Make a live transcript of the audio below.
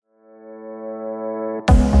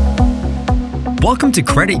Welcome to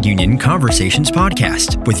Credit Union Conversations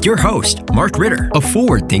Podcast with your host, Mark Ritter, a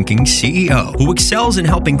forward-thinking CEO who excels in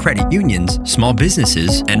helping credit unions, small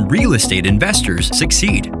businesses, and real estate investors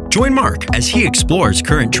succeed. Join Mark as he explores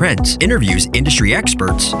current trends, interviews industry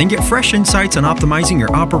experts, and get fresh insights on optimizing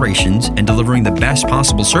your operations and delivering the best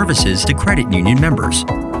possible services to credit union members.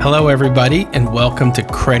 Hello, everybody, and welcome to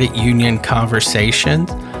Credit Union Conversations.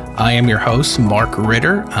 I am your host, Mark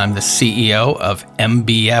Ritter. I'm the CEO of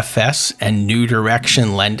MBFS and New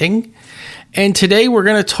Direction Lending. And today we're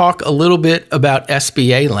going to talk a little bit about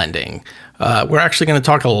SBA lending. We're actually going to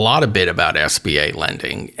talk a lot about SBA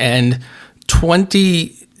lending. And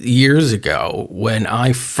 20 years ago, when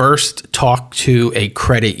I first talked to a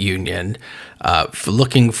credit union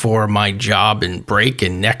looking for my job and break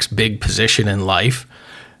and next big position in life,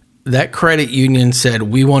 that credit union said,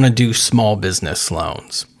 we want to do small business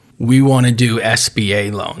loans. We want to do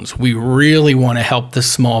SBA loans. We really want to help the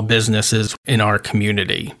small businesses in our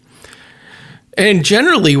community. And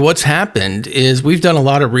generally what's happened is we've done a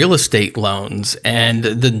lot of real estate loans, and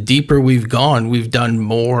the deeper we've gone, we've done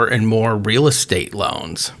more and more real estate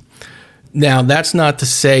loans. Now, that's not to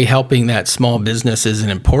say helping that small business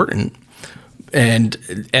isn't important, and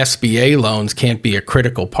SBA loans can't be a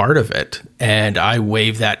critical part of it. And I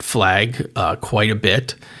wave that flag quite a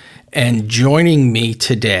bit. And joining me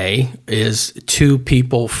today is two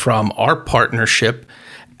people from our partnership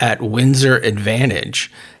at Windsor Advantage.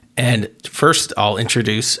 And first, I'll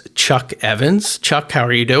introduce Chuck Evans. Chuck, how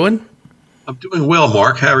are you doing? I'm doing well,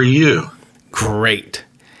 Mark. How are you? Great.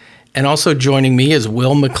 And also joining me is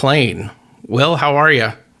Will McLean. Will, how are you?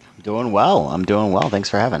 I'm doing well. Thanks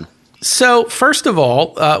for having. So first of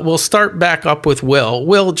all, we'll start back up with Will.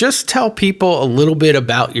 Will, just tell people a little bit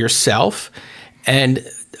about yourself and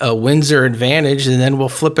Windsor Advantage, and then we'll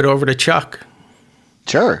flip it over to Chuck.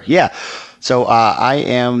 Sure. Yeah. So I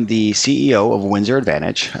am the CEO of Windsor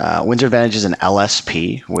Advantage. Windsor Advantage is an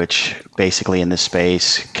LSP, which basically in this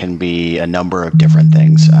space can be a number of different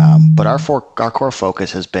things. But our core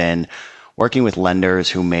focus has been working with lenders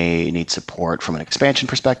who may need support from an expansion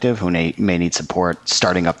perspective, who may need support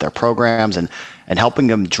starting up their programs, and helping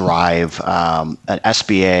them drive an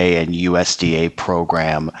SBA and USDA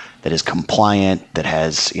program that is compliant, that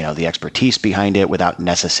has the expertise behind it without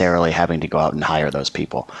necessarily having to go out and hire those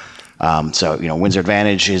people. So Windsor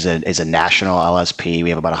Advantage is a national LSP. We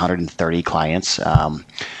have about 130 clients.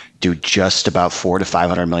 Do just about $400 to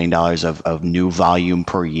 $500 million of new volume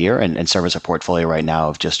per year, and service a portfolio right now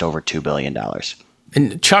of just over $2 billion.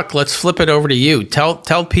 And Chuck, let's flip it over to you.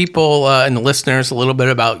 Tell people and the listeners a little bit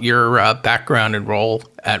about your background and role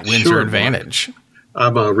at Windsor Sure, Advantage. Mark.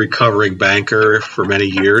 I'm a recovering banker for many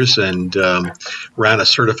years and ran a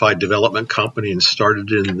certified development company and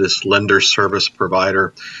started in this lender service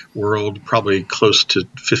provider world probably close to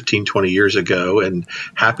 15, 20 years ago, and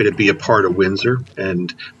happy to be a part of Windsor.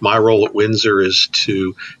 And my role at Windsor is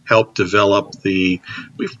to help develop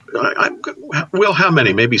how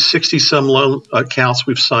many? Maybe 60 some loan accounts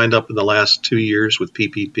we've signed up in the last 2 years with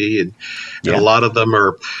PPP. And a lot of them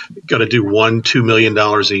are going to do $1-2 million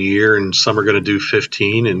a year, and some are going to do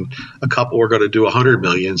 15, and a couple are going to do 100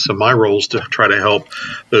 million. So my role is to try to help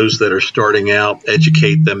those that are starting out,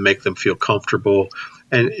 educate them, make them feel comfortable,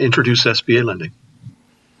 and introduce SBA lending.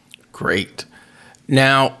 Great.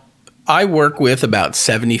 Now, I work with about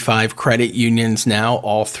 75 credit unions now,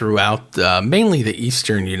 all throughout mainly the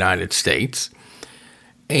eastern United States.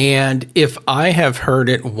 And if I have heard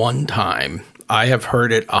it one time, I have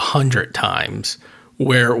heard it 100 times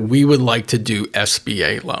where we would like to do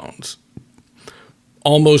SBA loans.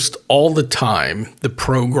 Almost all the time, the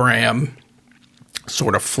program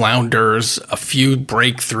sort of flounders, a few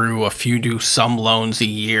break through, a few do some loans a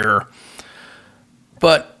year.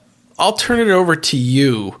 But I'll turn it over to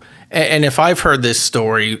you. And if I've heard this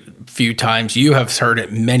story a few times, you have heard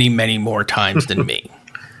it many, many more times than me.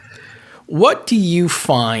 What do you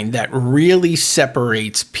find that really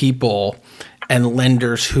separates people and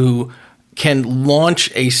lenders who can launch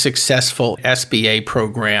a successful SBA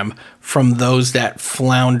program from those that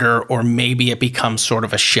flounder, or maybe it becomes sort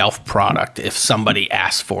of a shelf product? If somebody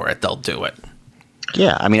asks for it, they'll do it.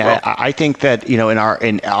 Yeah, I mean, I think that in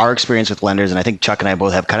our experience with lenders, and I think Chuck and I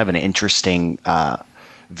both have kind of an interesting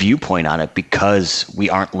viewpoint on it, because we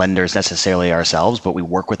aren't lenders necessarily ourselves, but we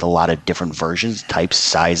work with a lot of different versions, types,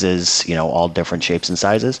 sizes, all different shapes and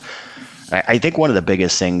sizes. I think one of the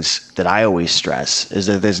biggest things that I always stress is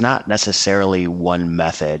that there's not necessarily one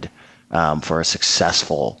method for a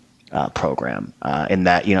successful program, in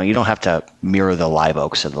that, you don't have to mirror the Live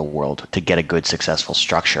Oaks of the world to get a good, successful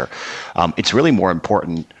structure. It's really more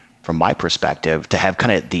important, from my perspective, to have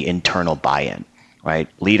kind of the internal buy-in, right?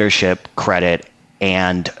 Leadership, credit,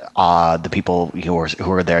 and the people who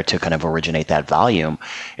are there to kind of originate that volume,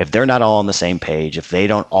 if they're not all on the same page, if they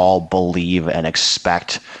don't all believe and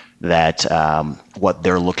expect that what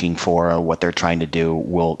they're looking for or what they're trying to do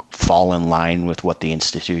will fall in line with what the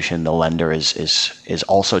institution, the lender is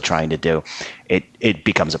also trying to do, it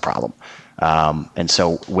becomes a problem. And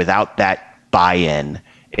so without that buy-in,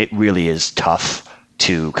 it really is tough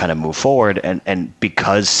to kind of move forward. And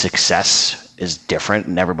because success is different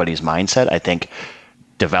in everybody's mindset, I think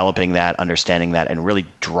developing that, understanding that, and really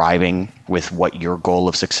driving with what your goal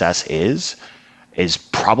of success is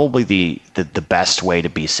probably the best way to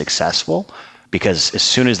be successful. Because as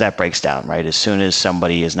soon as that breaks down, right, as soon as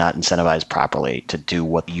somebody is not incentivized properly to do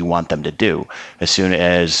what you want them to do, as soon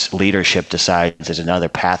as leadership decides there's another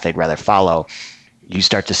path they'd rather follow, you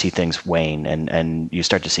start to see things wane, and you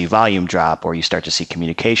start to see volume drop, or you start to see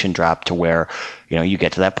communication drop to where, you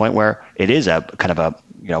get to that point where it is a kind of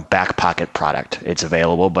a, back pocket product. It's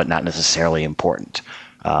available, but not necessarily important.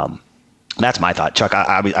 That's my thought. Chuck,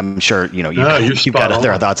 I'm sure, you've got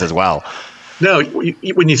other thoughts as well. No,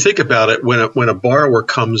 when you think about it, when a borrower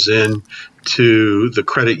comes in to the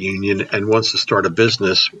credit union and wants to start a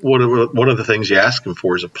business, one of the things you ask them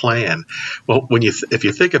for is a plan. Well, if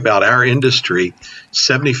you think about our industry,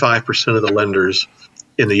 75% of the lenders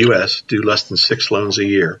in the U.S. do less than 6 loans a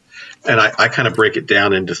year. And I kind of break it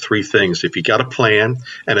down into 3 things. If you got a plan,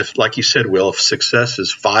 and if, like you said, Will, if success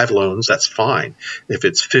is 5 loans, that's fine. If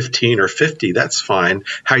it's 15 or 50, that's fine.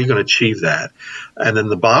 How are you going to achieve that? And then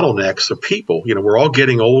the bottlenecks are people. We're all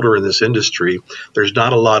getting older in this industry. There's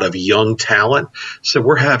not a lot of young talent. So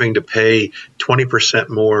we're having to pay 20%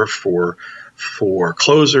 more for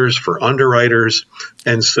closers, for underwriters.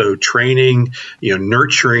 And so training,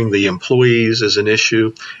 nurturing the employees is an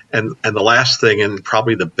issue. And the last thing, and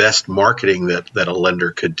probably the best marketing that a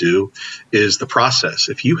lender could do, is the process.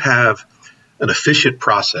 If you have an efficient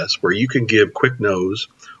process where you can give quick no's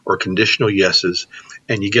or conditional yeses,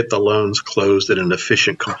 and you get the loans closed in an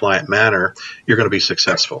efficient, compliant manner, you're going to be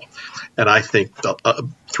successful. And I think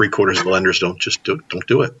 3/4 of the lenders don't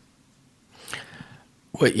do it.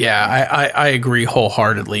 Well, yeah, I agree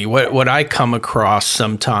wholeheartedly. What I come across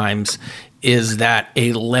sometimes is that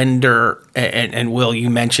a lender, and Will, you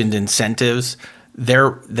mentioned incentives,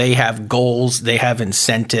 they have goals, they have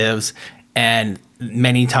incentives, and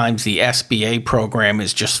many times the SBA program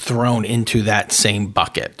is just thrown into that same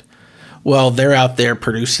bucket. Well, they're out there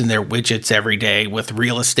producing their widgets every day with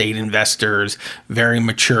real estate investors, very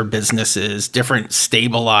mature businesses, different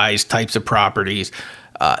stabilized types of properties.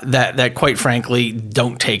 That quite frankly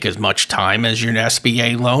don't take as much time as your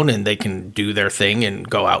SBA loan, and they can do their thing and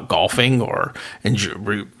go out golfing or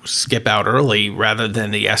skip out early rather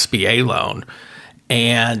than the SBA loan.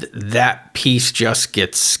 And that piece just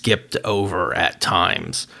gets skipped over at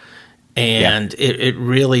times. And it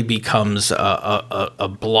really becomes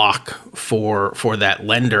a block for that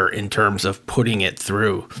lender in terms of putting it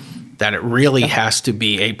through, that it really has to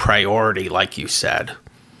be a priority, like you said.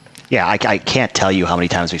 Yeah, I can't tell you how many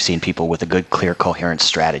times we've seen people with a good, clear, coherent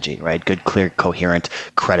strategy, right? Good, clear, coherent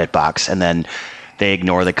credit box, and then they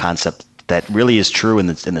ignore the concept that really is true in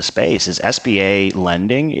the space. Is SBA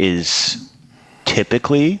lending is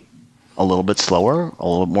typically a little bit slower, a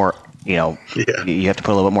little bit more. You have to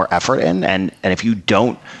put a little bit more effort in, and if you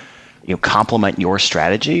don't, complement your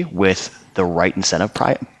strategy with the right incentive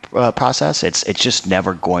process, it's just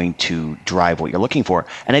never going to drive what you're looking for.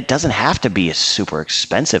 And it doesn't have to be a super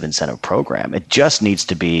expensive incentive program. It just needs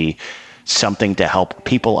to be something to help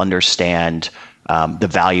people understand the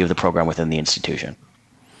value of the program within the institution.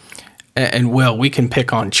 And Will, we can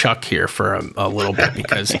pick on Chuck here for a little bit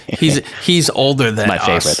because he's older than my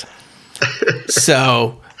us. favorite.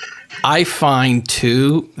 So I find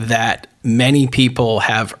too that many people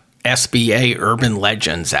have SBA urban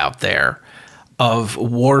legends out there of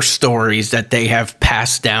war stories that they have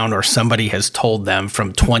passed down or somebody has told them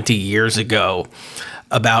from 20 years ago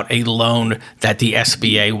about a loan that the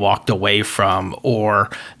SBA walked away from, or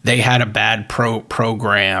they had a bad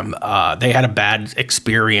program, they had a bad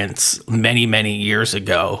experience many, many years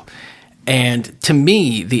ago. And to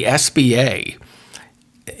me, the SBA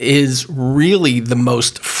is really the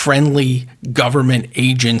most friendly government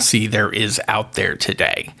agency there is out there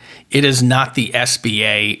today. It is not the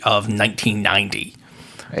SBA of 1990.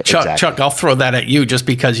 Exactly. Chuck, I'll throw that at you just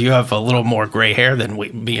because you have a little more gray hair than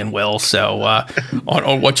me and Will. So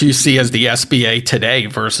on what you see as the SBA today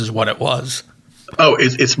versus what it was. Oh,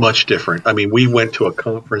 it's much different. I mean, we went to a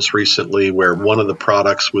conference recently where one of the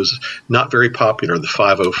products was not very popular, the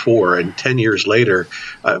 504, and 10 years later,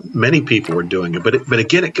 many people were doing it. But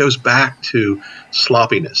again, it goes back to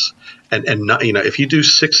sloppiness. And not, if you do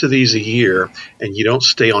 6 of these a year and you don't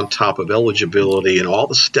stay on top of eligibility and all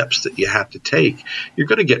the steps that you have to take, you're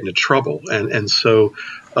going to get into trouble. And so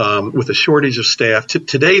with a shortage of staff,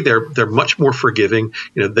 today they're much more forgiving.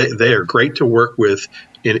 They are great to work with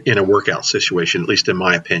in a workout situation, at least in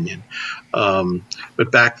my opinion.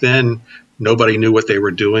 But back then, nobody knew what they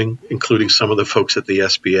were doing, including some of the folks at the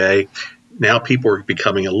SBA. Now people are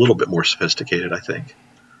becoming a little bit more sophisticated, I think.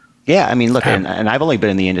 Yeah, I mean, look, and I've only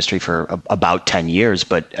been in the industry for about 10 years,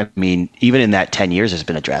 but I mean, even in that 10 years, there's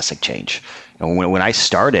been a drastic change. When I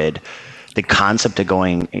started, the concept of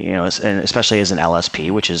going, and especially as an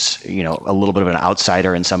LSP, which is, a little bit of an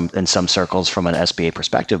outsider in some circles from an SBA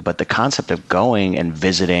perspective, but the concept of going and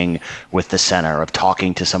visiting with the center, of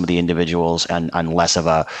talking to some of the individuals on less of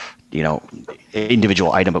a,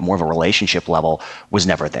 individual item, but more of a relationship level, was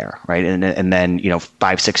never there, right? And then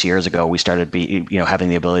 5-6 years ago, we started having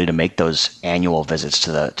the ability to make those annual visits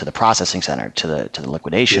to the processing center, to the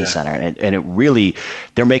liquidation center, and it really,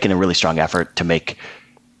 they're making a really strong effort to make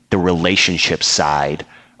the relationship side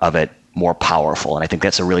of it more powerful, and I think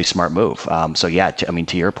that's a really smart move. So yeah,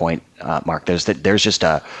 to your point, Mark, there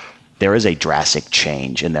is a drastic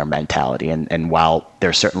change in their mentality, and while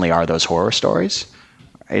there certainly are those horror stories.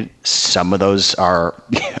 Right? Some of those are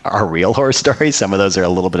real horror stories. Some of those are a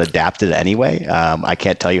little bit adapted anyway. I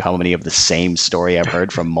can't tell you how many of the same story I've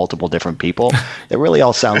heard from multiple different people. It really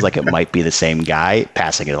all sounds like it might be the same guy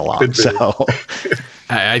passing it along. So,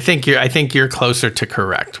 I think you're closer to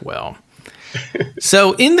correct, Will.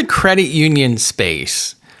 So in the credit union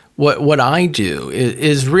space, what I do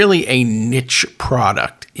is really a niche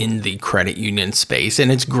product in the credit union space, and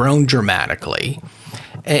it's grown dramatically.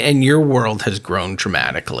 And your world has grown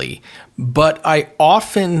dramatically. But I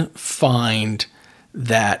often find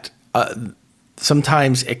that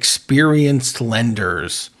sometimes experienced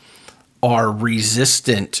lenders are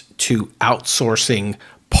resistant to outsourcing,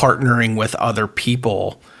 partnering with other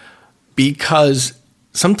people, because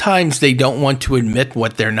sometimes they don't want to admit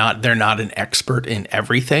what they're not an expert in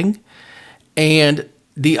everything. And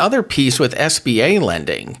the other piece with SBA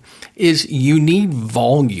lending is you need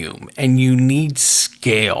volume and you need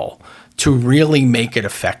scale to really make it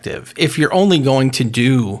effective. If you're only going to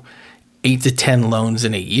do 8 to 10 loans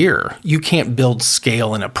in a year, you can't build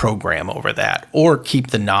scale in a program over that or keep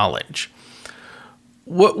the knowledge.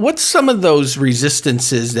 What's some of those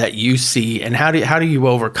resistances that you see, and how do you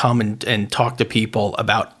overcome and talk to people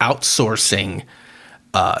about outsourcing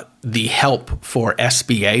the help for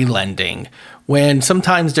SBA lending when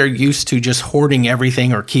sometimes they're used to just hoarding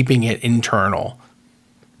everything or keeping it internal?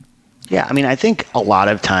 Yeah, I mean, I think a lot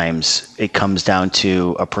of times it comes down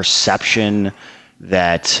to a perception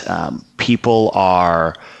that people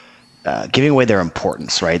are giving away their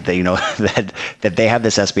importance, right? That, that they have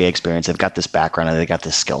this SBA experience, they've got this background, and they got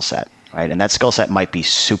this skill set, right? And that skill set might be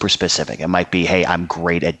super specific. It might be, hey, I'm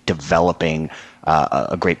great at developing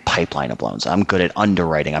a great pipeline of loans. I'm good at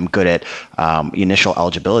underwriting. I'm good at initial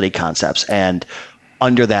eligibility concepts. And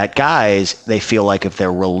under that guise, they feel like if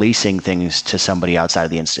they're releasing things to somebody outside of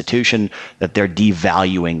the institution, that they're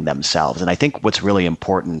devaluing themselves. And I think what's really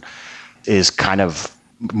important is kind of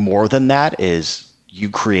more than that is you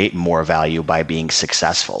create more value by being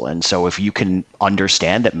successful. And so if you can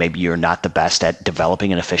understand that maybe you're not the best at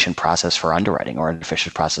developing an efficient process for underwriting or an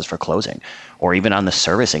efficient process for closing, or even on the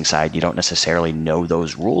servicing side, you don't necessarily know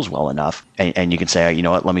those rules well enough, and you can say, you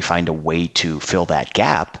know what, let me find a way to fill that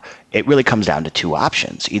gap. It really comes down to two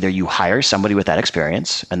options. Either you hire somebody with that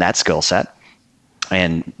experience and that skill set,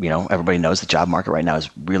 and everybody knows the job market right now is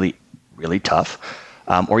really, really tough,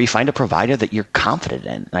 or you find a provider that you're confident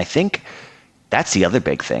in. And I think that's the other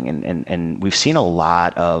big thing. And we've seen a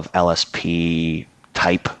lot of LSP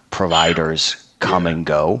type providers come and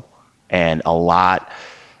go, and a lot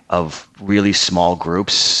of really small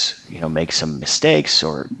groups, make some mistakes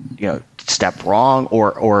or, step wrong,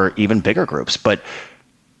 or even bigger groups. But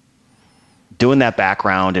doing that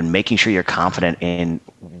background and making sure you're confident in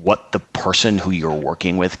what the person who you're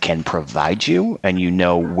working with can provide you, and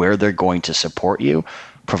where they're going to support you,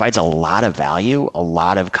 provides a lot of value, a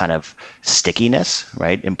lot of kind of stickiness,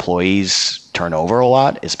 right? Employees turn over a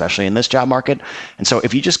lot, especially in this job market. And so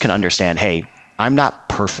if you just can understand, hey, I'm not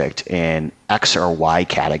perfect in X or Y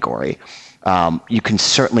category, you can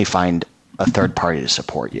certainly find a third party to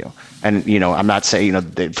support you. And, I'm not saying,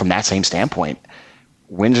 from that same standpoint,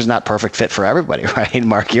 Windsor's not perfect fit for everybody, right?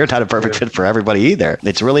 Mark, you're not a perfect fit for everybody either.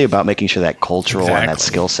 It's really about making sure that cultural and that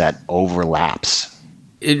skill set overlaps.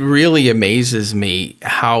 It really amazes me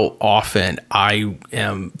how often I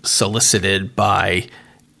am solicited by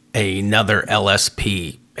another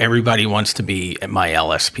LSP. Everybody wants to be my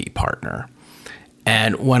LSP partner.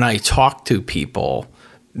 And when I talk to people,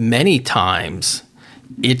 many times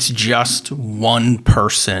it's just one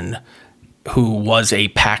person who was a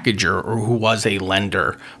packager or who was a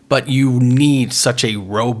lender, but you need such a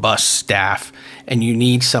robust staff, and you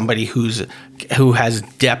need somebody who has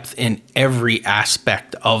depth in every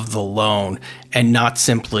aspect of the loan, and not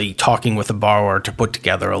simply talking with a borrower to put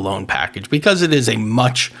together a loan package, because it is a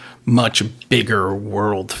much, much bigger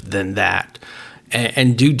world than that.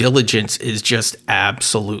 And due diligence is just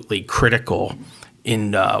absolutely critical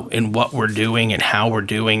in what we're doing and how we're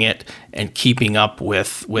doing it, and keeping up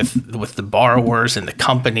with the borrowers and the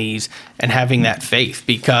companies, and having that faith.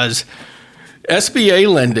 Because SBA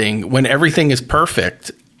lending, when everything is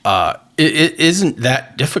perfect, it isn't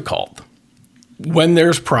that difficult. When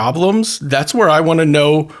there's problems, that's where I want to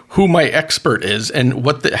know who my expert is and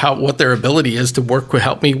what their ability is to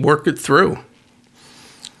help me work it through.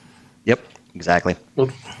 Yep. Exactly. Well,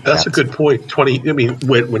 that's a good point.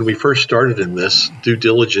 When we first started in this due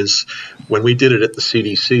diligence, when we did it at the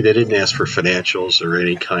CDC, they didn't ask for financials or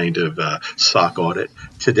any kind of SOC audit.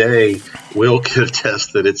 Today, Will can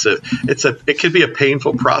attest that it can be a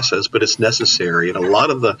painful process, but it's necessary. And a lot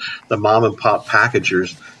of the mom and pop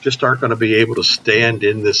packagers just aren't going to be able to stand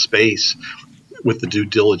in this space with the due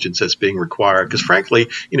diligence that's being required, because frankly,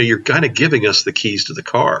 you're kind of giving us the keys to the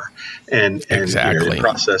car, and exactly.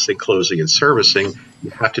 Processing, closing, and servicing. You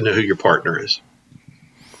have to know who your partner is.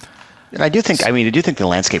 And I do think the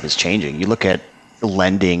landscape is changing. You look at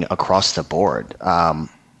lending across the board.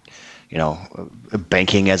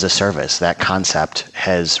 Banking as a service, that concept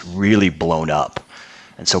has really blown up,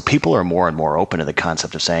 and so people are more and more open to the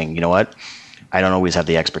concept of saying, you know what, I don't always have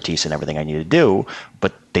the expertise in everything I need to do,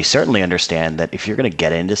 but they certainly understand that if you're going to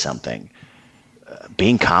get into something,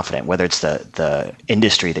 being confident, whether it's the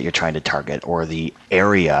industry that you're trying to target or the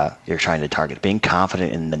area you're trying to target, being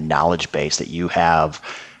confident in the knowledge base that you have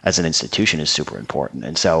as an institution is super important.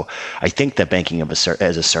 And so I think that banking as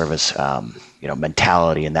a service,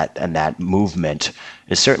 mentality and that movement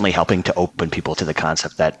is certainly helping to open people to the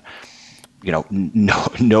concept that,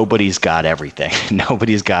 nobody's got everything.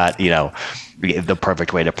 Nobody's got, the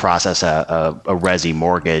perfect way to process a resi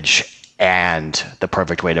mortgage and the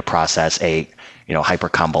perfect way to process a, hyper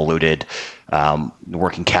convoluted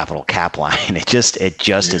working capital cap line. It just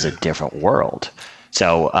is a different world.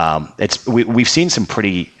 So we've seen some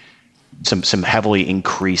heavily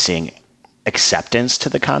increasing acceptance to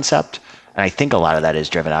the concept, and I think a lot of that is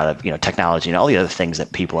driven out of technology and all the other things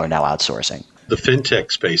that people are now outsourcing. The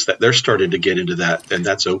fintech space, that they're starting to get into that, and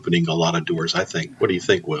that's opening a lot of doors, I think. What do you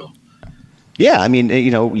think, Will? Yeah,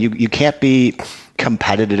 you can't be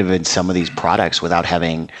competitive in some of these products without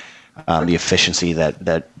having the efficiency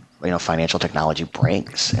that financial technology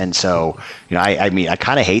brings. And so, I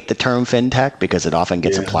kind of hate the term fintech because it often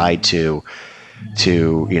gets applied to the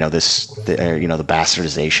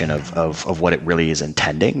bastardization of what it really is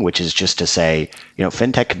intending, which is just to say,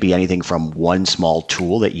 fintech could be anything from one small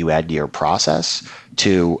tool that you add to your process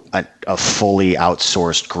to a fully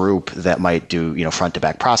outsourced group that might do, front to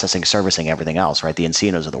back processing, servicing, everything else, right? The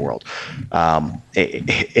Encinos of the world.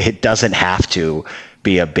 It doesn't have to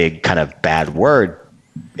be a big kind of bad word.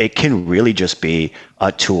 It can really just be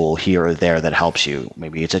a tool here or there that helps you.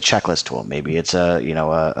 Maybe it's a checklist tool. Maybe it's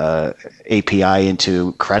a API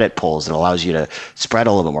into credit pulls that allows you to spread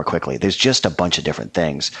a little bit more quickly. There's just a bunch of different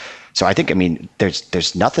things. So I think,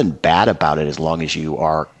 there's nothing bad about it as long as you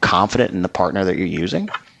are confident in the partner that you're using,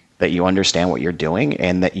 that you understand what you're doing,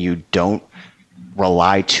 and that you don't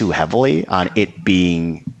rely too heavily on it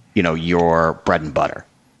being, your bread and butter.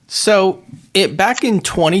 So back in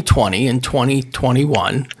 2020 and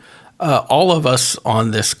 2021, all of us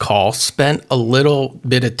on this call spent a little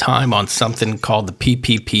bit of time on something called the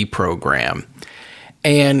PPP program.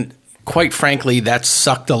 And quite frankly, that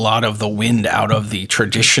sucked a lot of the wind out of the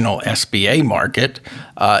traditional SBA market.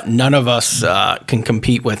 None of us can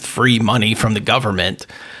compete with free money from the government.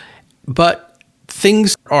 But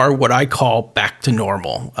things are what I call back to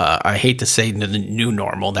normal. I hate to say the new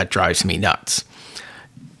normal. That drives me nuts.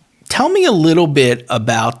 Tell me a little bit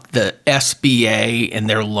about the SBA and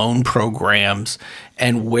their loan programs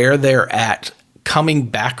and where they're at coming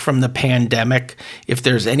back from the pandemic, if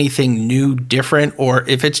there's anything new, different, or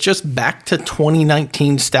if it's just back to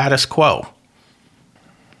 2019 status quo.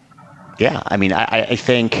 Yeah, I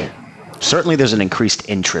think certainly there's an increased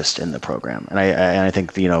interest in the program. And I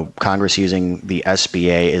think, Congress using the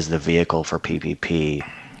SBA as the vehicle for PPP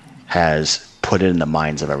has put it in the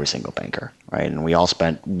minds of every single banker, right? And we all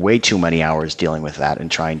spent way too many hours dealing with that and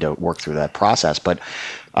trying to work through that process. But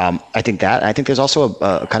I think there's also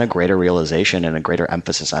a kind of greater realization and a greater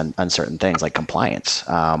emphasis on certain things like compliance.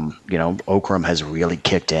 OCRM has really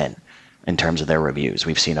kicked in terms of their reviews.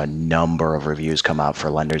 We've seen a number of reviews come out for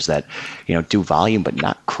lenders that, do volume, but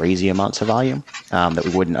not crazy amounts of volume that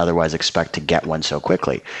we wouldn't otherwise expect to get one so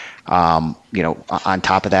quickly. On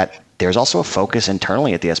top of that, there's also a focus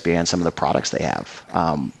internally at the SBA on some of the products they have.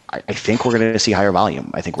 I think we're going to see higher volume.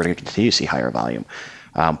 I think we're going to continue to see higher volume.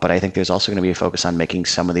 But I think there's also going to be a focus on making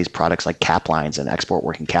some of these products like cap lines and export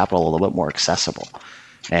working capital a little bit more accessible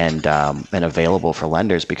and available for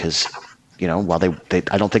lenders because, while they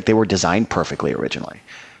I don't think they were designed perfectly originally.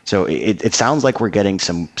 So it sounds like we're getting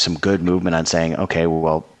some good movement on saying, okay,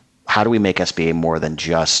 well, how do we make SBA more than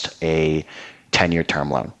just a 10-year term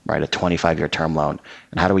loan, right? A 25-year term loan.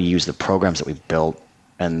 And how do we use the programs that we've built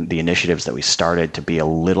and the initiatives that we started to be a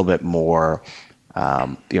little bit more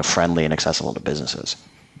friendly and accessible to businesses?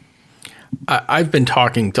 I've been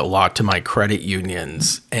talking a lot to my credit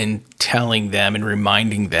unions and telling them and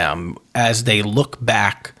reminding them as they look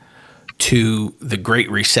back to the Great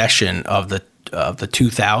Recession of the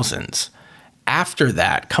 2000s. After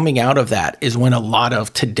that, coming out of that is when a lot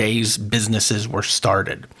of today's businesses were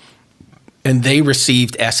started. And they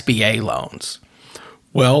received SBA loans.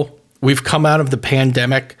 Well, we've come out of the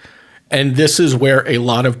pandemic, and this is where a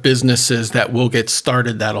lot of businesses that will get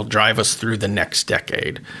started that'll drive us through the next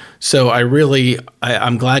decade. So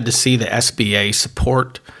I'm glad to see the SBA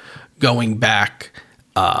support going back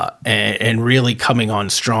and really coming on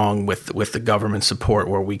strong with the government support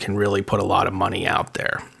where we can really put a lot of money out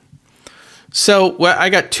there. So I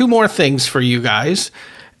got two more things for you guys,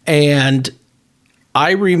 and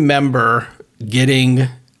I remember getting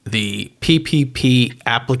the PPP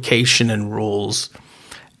application and rules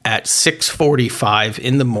at 6:45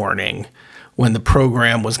 in the morning when the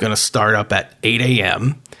program was going to start up at 8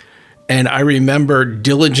 a.m. And I remember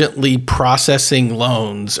diligently processing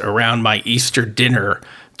loans around my Easter dinner,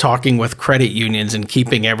 talking with credit unions and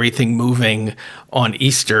keeping everything moving on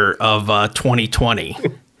Easter of 2020.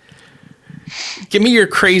 Give me your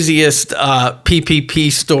craziest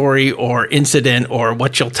PPP story or incident, or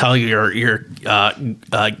what you'll tell your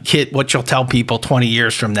kid, what you'll tell people 20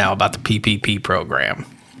 years from now about the PPP program.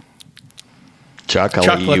 Chuck,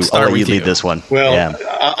 I'll let you lead this one. Well, yeah.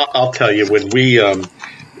 I'll tell you, when we,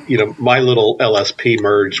 my little LSP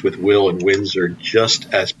merged with Will and Windsor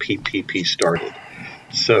just as PPP started.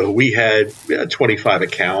 So we had 25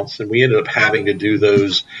 accounts, and we ended up having to do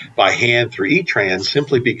those by hand through eTrans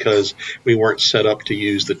simply because we weren't set up to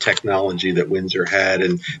use the technology that Windsor had,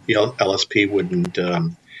 and the LSP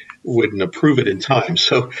wouldn't approve it in time.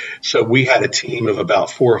 So we had a team of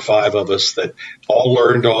about 4 or 5 of us that all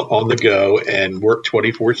learned on the go and worked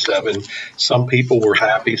 24/7. Some people were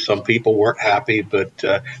happy, some people weren't happy, but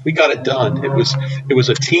we got it done. It was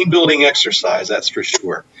a team building exercise, that's for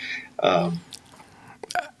sure.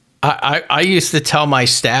 I used to tell my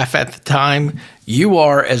staff at the time, you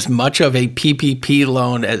are as much of a PPP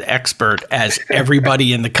loan expert as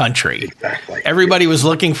everybody in the country. Exactly. Everybody was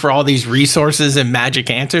looking for all these resources and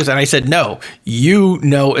magic answers. And I said, no, you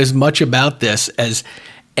know as much about this as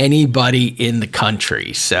anybody in the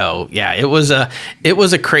country. So yeah, it was a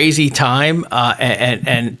crazy time,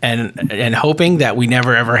 and hoping that we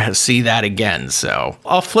never ever see that again. So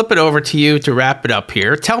I'll flip it over to you to wrap it up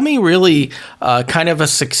here. Tell me really kind of a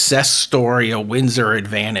success story, a Windsor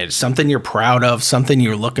Advantage, something you're proud of, something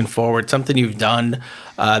you're looking forward, something you've done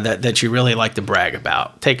that you really like to brag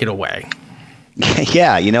about. Take it away.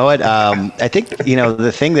 Yeah, you know what? I think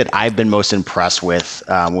the thing that I've been most impressed with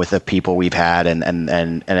the people we've had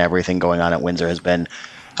and everything going on at Windsor has been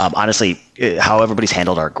honestly how everybody's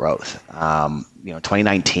handled our growth.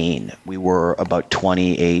 2019 we were about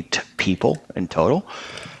 28 people in total,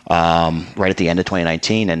 right at the end of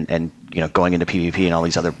 2019, and going into PPP and all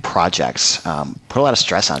these other projects put a lot of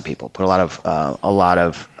stress on people, put a lot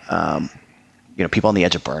of people on the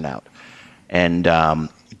edge of burnout, and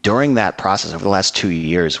during that process, over the last 2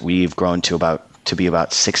 years, we've grown to be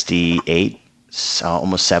about 68,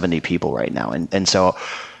 almost 70 people right now. And so,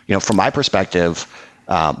 from my perspective,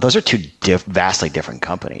 those are two vastly different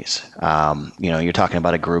companies. You're talking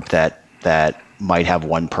about a group that might have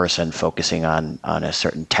one person focusing on a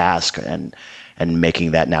certain task and making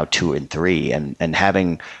that now 2 and 3, and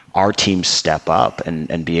having our teams step up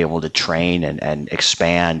and be able to train and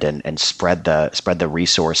expand and spread the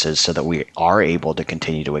resources so that we are able to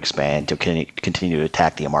continue to expand, to continue to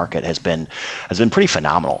attack the market has been pretty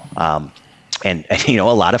phenomenal. And a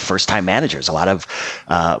lot of first-time managers, a lot of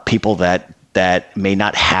people that may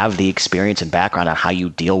not have the experience and background on how you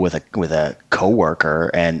deal with a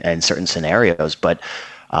coworker and certain scenarios, but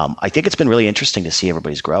I think it's been really interesting to see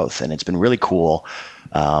everybody's growth, and it's been really cool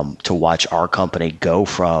to watch our company go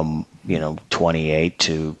from 28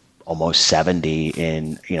 to almost 70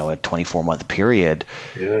 in a 24-month period,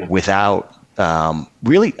 without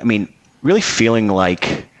really feeling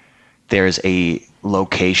like there's a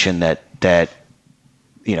location that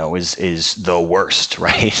is the worst,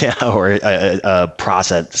 right? Or a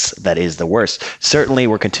process that is the worst. Certainly,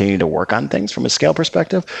 we're continuing to work on things from a scale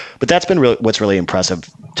perspective, but that's been what's really impressive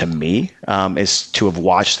to me, is to have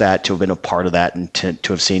watched that, to have been a part of that, and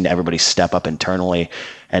to have seen everybody step up internally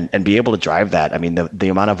and be able to drive that. I mean, the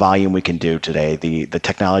amount of volume we can do today, the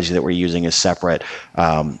technology that we're using is separate,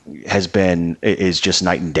 is just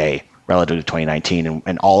night and day relative to 2019,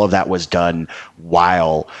 and all of that was done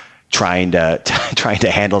while trying to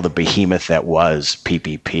handle the behemoth that was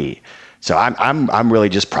PPP. So I'm really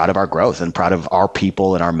just proud of our growth and proud of our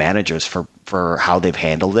people and our managers for how they've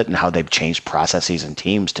handled it and how they've changed processes and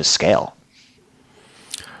teams to scale.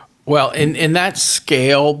 Well, in that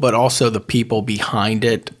scale, but also the people behind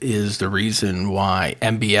it is the reason why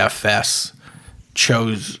MBFS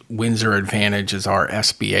chose Windsor Advantage as our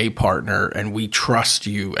SBA partner, and we trust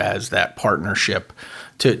you as that partnership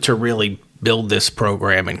to really build this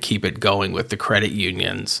program and keep it going with the credit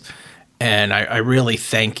unions. And I really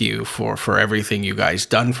thank you for everything you guys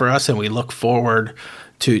done for us, and we look forward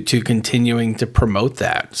to continuing to promote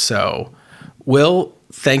that. So, Will,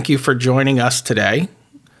 thank you for joining us today.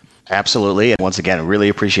 Absolutely. And once again, I really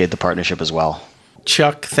appreciate the partnership as well.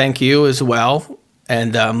 Chuck, thank you as well.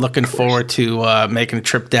 And I'm looking forward to making a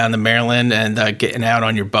trip down to Maryland and getting out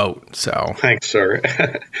on your boat. So thanks, sir.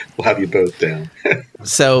 We'll have you both down.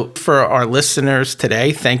 So for our listeners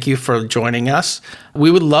today, thank you for joining us. We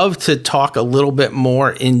would love to talk a little bit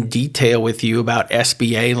more in detail with you about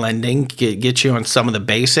SBA lending, get you on some of the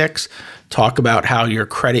basics, talk about how your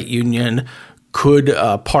credit union could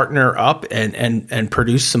partner up and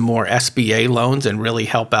produce some more SBA loans and really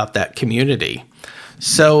help out that community.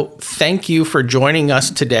 So thank you for joining us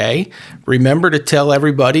today. Remember to tell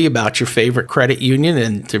everybody about your favorite credit union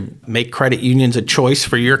and to make credit unions a choice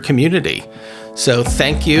for your community. So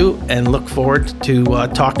thank you, and look forward to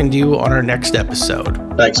talking to you on our next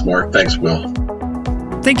episode. Thanks, Mark. Thanks, Will.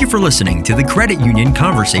 Thank you for listening to the Credit Union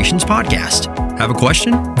Conversations podcast. Have a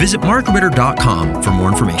question? Visit markritter.com for more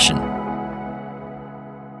information.